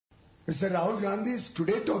Mr. Rahul Gandhi is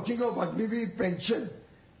today talking of Agniveer pension,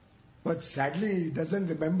 but sadly he doesn't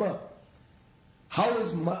remember how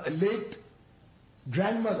his late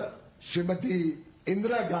grandmother, Srimati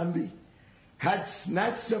Indira Gandhi, had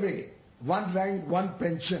snatched away one rank, one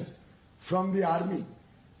pension from the army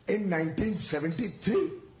in 1973.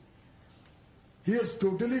 He has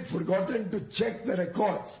totally forgotten to check the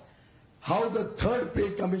records how the Third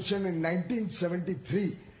Pay Commission in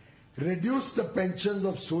 1973 reduced the pensions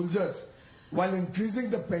of soldiers while increasing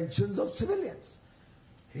the pensions of civilians.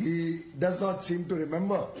 He does not seem to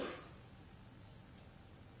remember,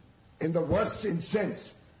 in the worst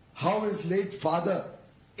instance, how his late father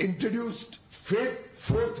introduced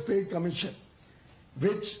Fourth Pay Commission,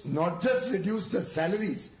 which not just reduced the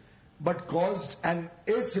salaries but caused an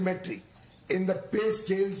asymmetry in the pay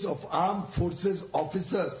scales of armed forces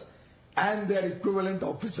officers and their equivalent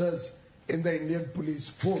officers in the Indian police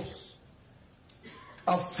force.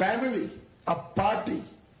 A family, a party,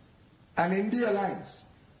 an India alliance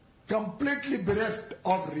completely bereft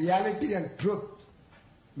of reality and truth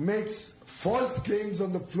makes false claims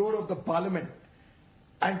on the floor of the parliament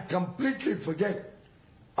and completely forget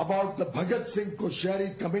about the Bhagat Singh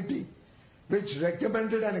Koshyari committee, which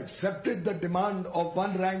recommended and accepted the demand of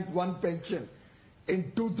one rank, one pension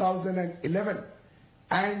in 2011,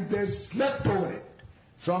 and they slept over it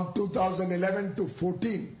from 2011 to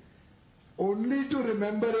 14, only to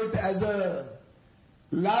remember it as a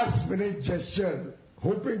last-minute gesture,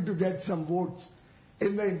 hoping to get some votes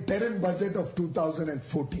in the interim budget of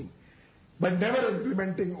 2014, but never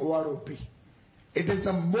implementing OROP. It is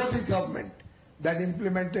the Modi government that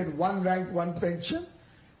implemented one rank, one pension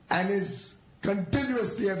and is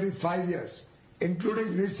continuously every 5 years,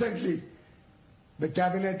 including recently, the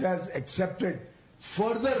cabinet has accepted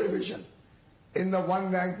further revision in the one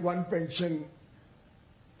rank, one pension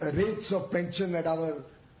rates of pension that our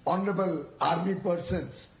honorable army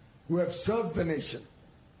persons who have served the nation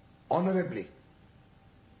honorably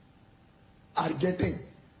are getting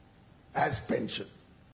as pension.